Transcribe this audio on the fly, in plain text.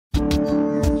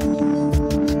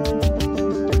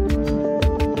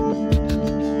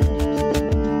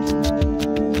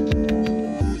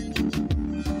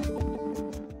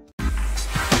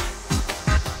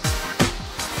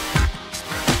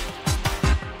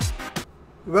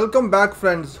Welcome back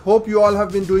friends, hope you all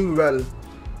have been doing well.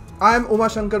 I am Uma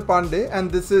Shankar Pandey and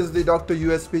this is the Dr.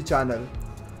 USP channel.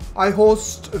 I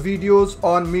host videos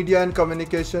on media and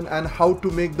communication and how to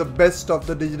make the best of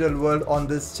the digital world on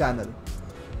this channel.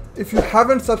 If you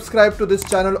haven't subscribed to this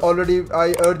channel already,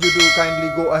 I urge you to kindly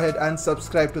go ahead and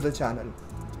subscribe to the channel.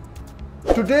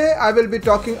 Today I will be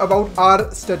talking about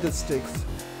RStatistics.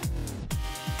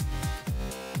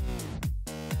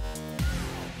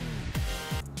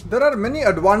 There are many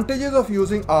advantages of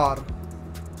using R.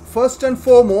 First and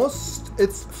foremost,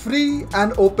 it's free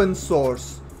and open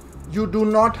source. You do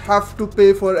not have to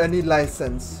pay for any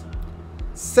license.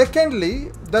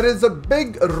 Secondly, there is a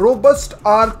big robust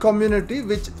R community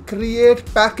which create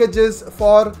packages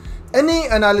for any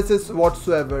analysis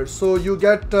whatsoever. So you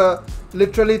get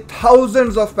literally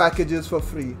thousands of packages for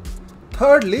free.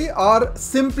 Thirdly, R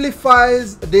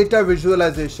simplifies data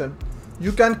visualization.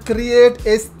 You can create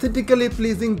aesthetically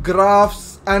pleasing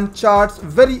graphs and charts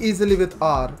very easily with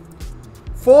R.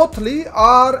 Fourthly,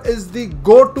 R is the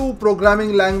go-to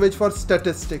programming language for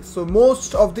statistics. So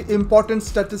most of the important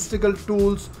statistical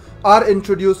tools are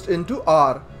introduced into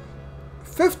R.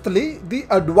 Fifthly, the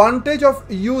advantage of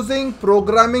using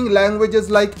programming languages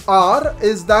like R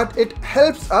is that it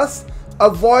helps us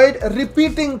avoid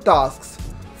repeating tasks.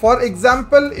 For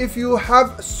example, if you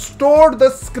have stored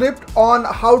the script on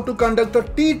how to conduct a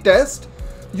t-test,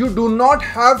 you do not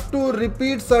have to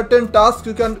repeat certain tasks.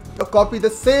 You can copy the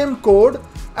same code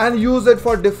and use it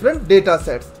for different data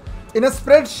sets. In a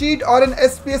spreadsheet or in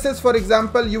SPSS, for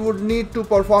example, you would need to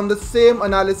perform the same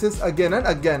analysis again and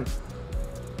again.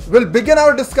 We'll begin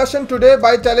our discussion today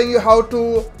by telling you how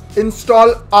to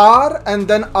install R and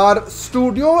then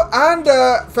RStudio and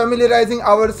familiarizing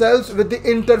ourselves with the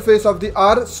interface of the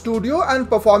RStudio and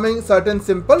performing certain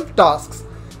simple tasks.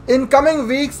 In coming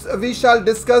weeks, we shall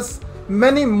discuss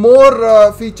many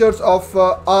more features of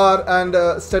R and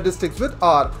statistics with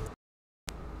R.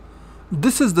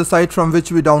 This is the site from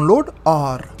which we download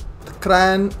R,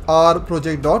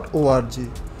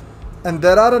 cranrproject.org, and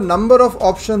there are a number of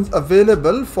options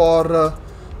available for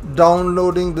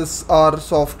downloading this R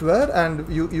software, and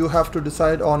you have to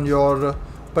decide on your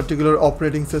particular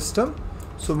operating system.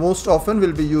 So most often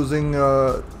we'll be using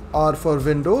R for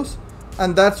Windows,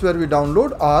 and that's where we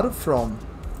download R from.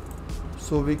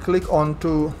 So we click on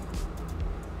to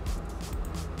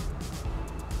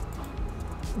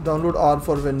download R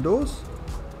for Windows,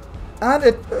 and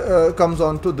it comes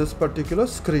on to this particular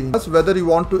screen. That's whether you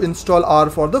want to install R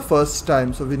for the first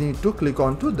time, so we need to click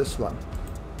on to this one.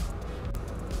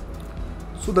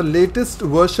 So the latest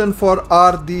version for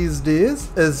R these days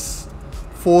is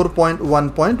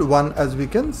 4.1.1, as we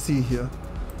can see here.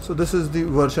 So this is the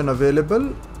version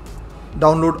available.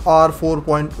 Download R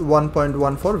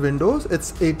 4.1.1 for Windows.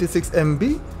 It's 86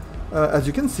 MB, as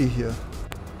you can see here.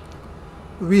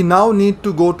 We now need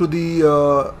to go to the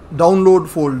download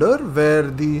folder where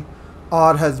the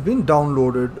R has been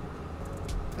downloaded,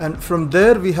 and from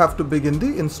there we have to begin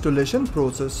the installation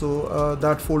process. So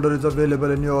that folder is available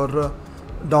in your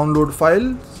download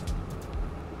files.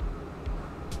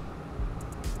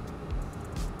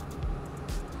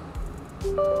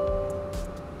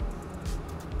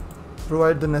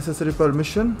 Provide the necessary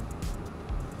permission.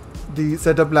 The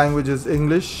setup language is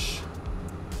English.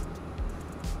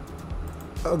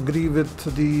 Agree with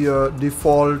the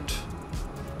default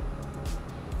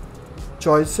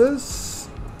choices.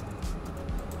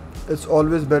 It's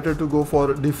always better to go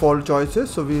for default choices,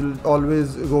 so we'll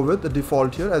always go with the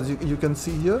default here. As you can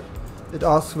see here, it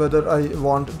asks whether I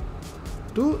want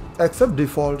to accept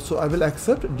default, so I will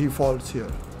accept defaults here.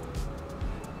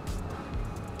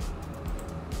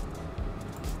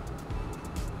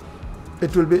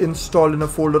 It will be installed in a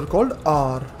folder called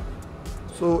R,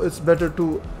 so it's better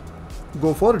to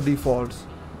go for defaults.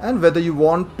 And whether you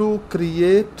want to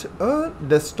create a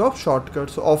desktop shortcut,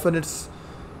 so often it's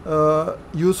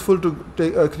useful to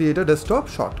create a desktop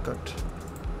shortcut.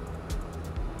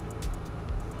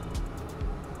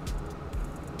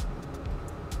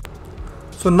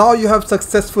 So now you have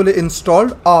successfully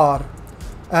installed R,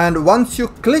 and once you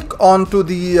click onto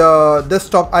the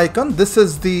desktop icon, this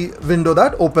is the window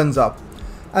that opens up,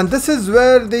 and this is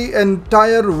where the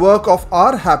entire work of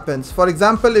R happens. For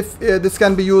example, if this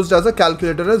can be used as a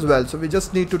calculator as well, so we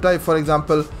just need to type, for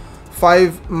example,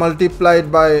 5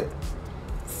 multiplied by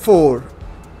 4,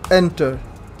 enter.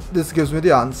 This gives me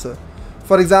the answer.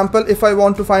 For example, if I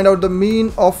want to find out the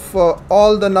mean of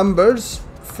all the numbers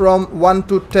from 1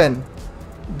 to 10,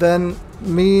 then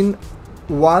mean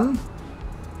 1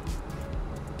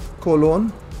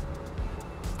 colon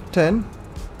 10.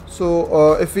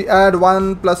 So if we add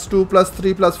 1 plus 2 plus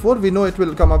 3 plus 4, we know it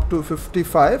will come up to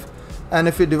 55. and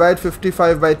if we divide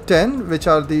 55 by 10, which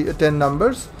are the 10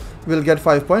 numbers, we'll get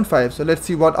 5.5. So let's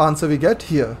see what answer we get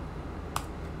here.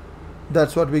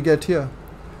 That's what we get here.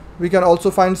 We can also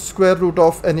find square root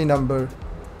of any number.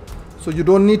 So you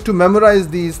don't need to memorize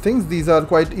these things. These are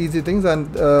quite easy things, and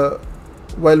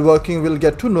while working we'll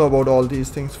get to know about all these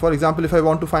things. For example, if I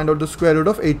want to find out the square root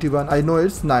of 81, I know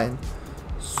it's 9.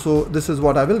 So this is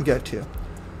what I will get here.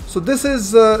 So this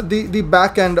is the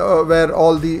back end where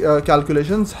all the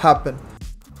calculations happen.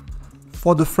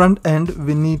 For the front end,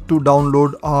 we need to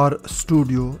download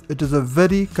RStudio. It is a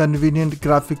very convenient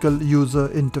graphical user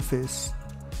interface.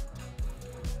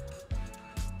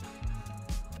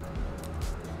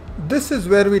 This is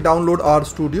where we download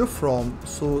RStudio from.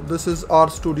 So this is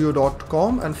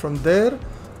rstudio.com, and from there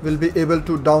we'll be able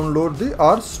to download the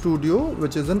RStudio,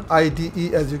 which is an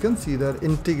IDE, as you can see there,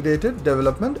 Integrated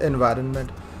Development Environment.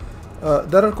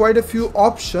 There are quite a few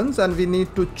options, and we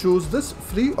need to choose this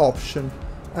free option,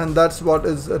 and that's what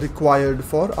is required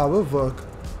for our work.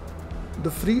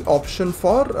 The free option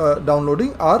for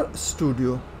downloading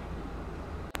RStudio.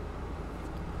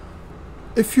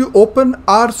 If you open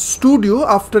RStudio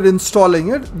after installing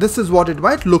it, this is what it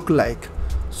might look like.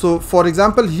 So for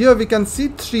example, here we can see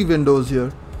 3 windows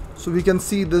here. So we can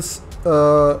see this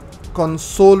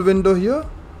console window here.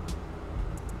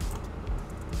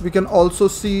 We can also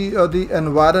see the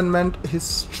environment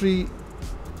history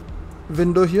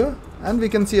window here, and we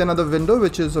can see another window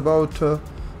which is about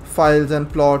files and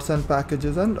plots and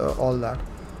packages and all that.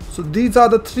 So these are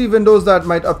the 3 windows that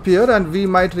might appear, and we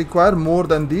might require more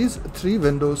than these 3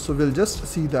 windows. So we'll just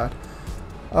see that.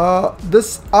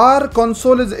 This R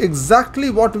console is exactly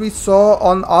what we saw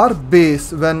on our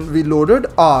base when we loaded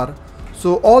R.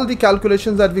 So all the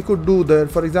calculations that we could do there,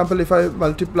 for example, if I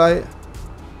multiply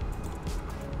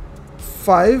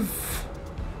 5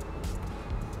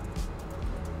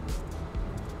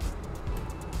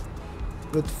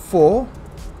 with 4,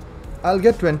 I'll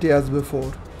get 20 as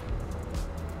before.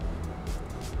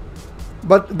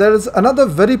 But there is another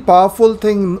very powerful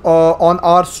thing on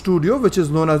RStudio, which is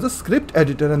known as the script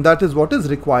editor, and that is what is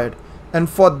required. And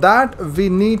for that we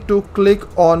need to click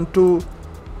on to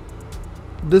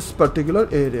this particular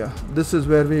area. This is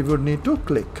where we would need to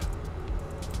click.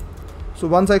 So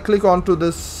once I click onto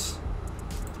this,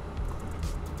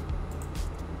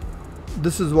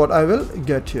 this is what I will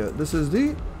get here. This is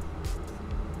the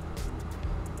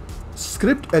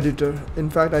script editor.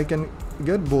 In fact, I can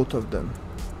get both of them.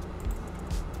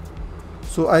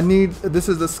 So I need, this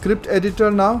is the script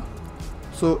editor now.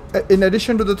 So in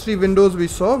addition to the 3 windows we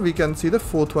saw, we can see the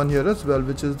 4th one here as well,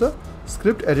 which is the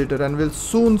script editor, and we'll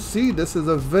soon see this is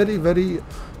a very, very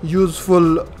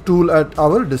useful tool at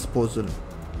our disposal.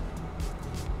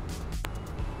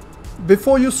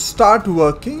 Before you start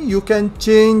working, you can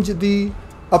change the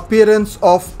appearance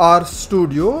of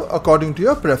RStudio according to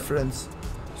your preference.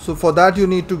 So for that you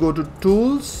need to go to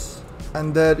Tools,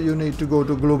 and there you need to go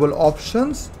to Global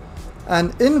Options,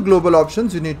 and in Global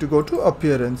Options you need to go to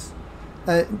Appearance,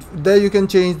 and there you can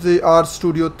change the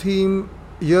RStudio theme.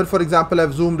 Here for example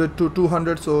I've zoomed it to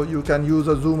 200, so you can use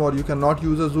a zoom or you cannot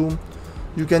use a zoom.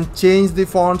 You can change the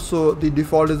font, so the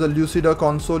default is a Lucida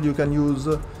console. You can use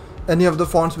any of the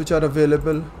fonts which are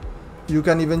available. You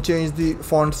can even change the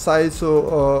font size, so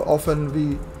often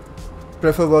we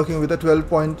prefer working with a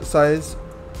 12-point size.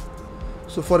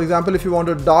 So for example, if you want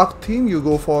a dark theme, you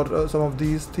go for some of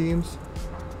these themes,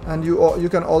 and you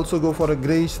can also go for a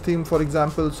grayish theme, for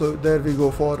example. So there we go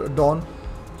for dawn.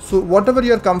 So whatever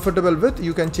you are comfortable with,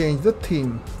 you can change the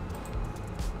theme.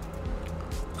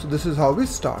 So this is how we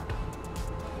start.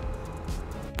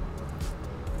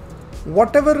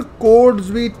 Whatever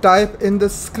codes we type in the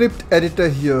script editor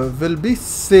here will be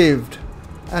saved,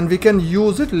 and we can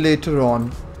use it later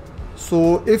on.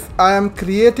 So if I am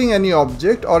creating any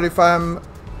object, or if I am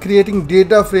creating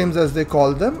data frames as they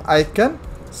call them, I can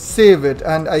save it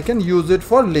and I can use it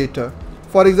for later.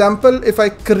 For example, if I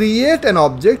create an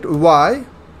object Y,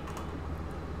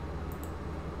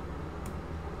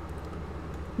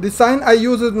 the sign I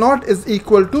use is not is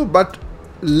equal to, but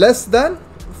less than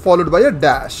followed by a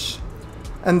dash,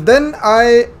 and then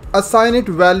I assign it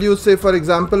values, say for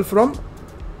example from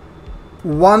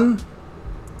 1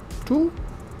 to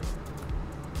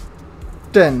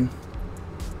 10,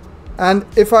 and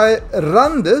if I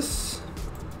run this,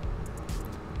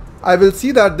 I will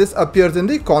see that this appears in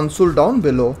the console down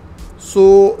below.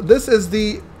 So this is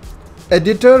the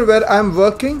editor where I am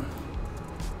working,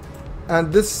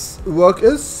 and this work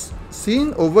is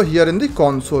seen over here in the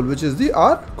console, which is the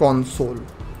R console.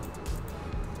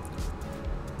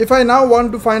 If I now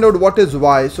want to find out what is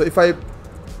Y, so if I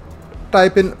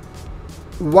type in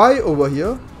Y over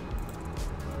here,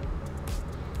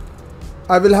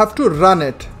 I will have to run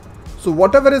it. So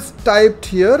whatever is typed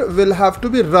here will have to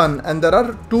be run, and there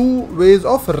are two ways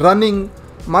of running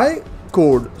my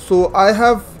code. So I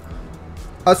have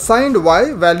assigned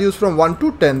y values from 1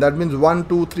 to 10. That means 1,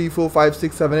 2, 3, 4, 5,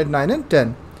 6, 7, 8, 9 and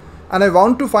 10. And I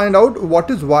want to find out what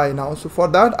is y now. So for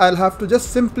that I'll have to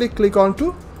just simply click on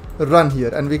to run here,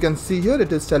 and we can see here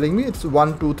it is telling me it's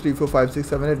 1, 2, 3, 4, 5, 6,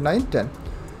 7, 8, 9, 10.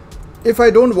 If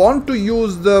I don't want to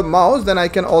use the mouse, then I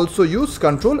can also use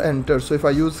Control Enter. So if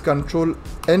I use Control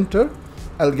Enter,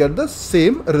 I'll get the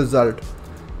same result.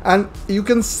 And you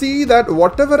can see that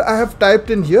whatever I have typed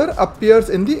in here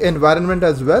appears in the environment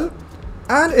as well,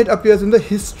 and it appears in the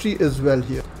history as well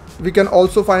here. We can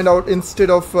also find out,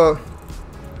 instead of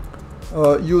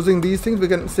using these things, we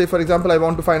can say, for example, I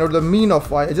want to find out the mean of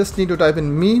y. I just need to type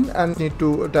in mean and need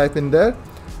to type in there,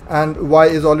 and y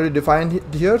is already defined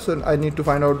here, so I need to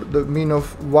find out the mean of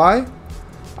y.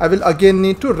 I will again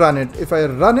need to run it. If I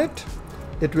run it,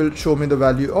 it will show me the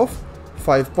value of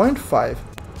 5.5.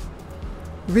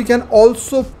 We can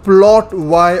also plot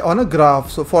y on a graph.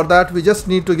 So for that we just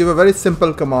need to give a very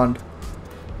simple command,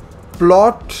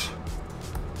 plot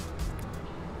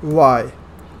y,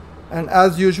 and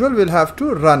as usual we'll have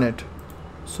to run it.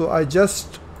 So I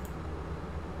just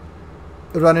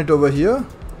run it over here,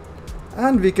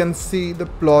 and we can see the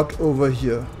plot over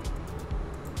here.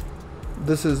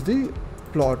 This is the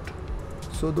plot.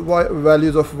 So the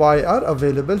values of y are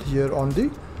available here on the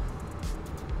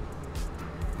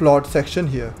plot section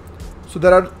here. So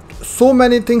there are so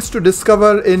many things to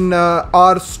discover in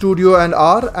RStudio and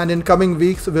R, and in coming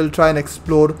weeks we'll try and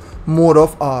explore more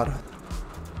of R.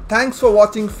 Thanks for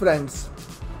watching, friends.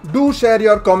 Do share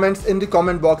your comments in the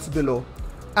comment box below.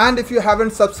 And if you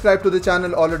haven't subscribed to the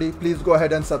channel already, please go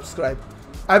ahead and subscribe.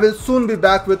 I will soon be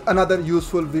back with another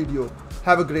useful video.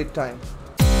 Have a great time.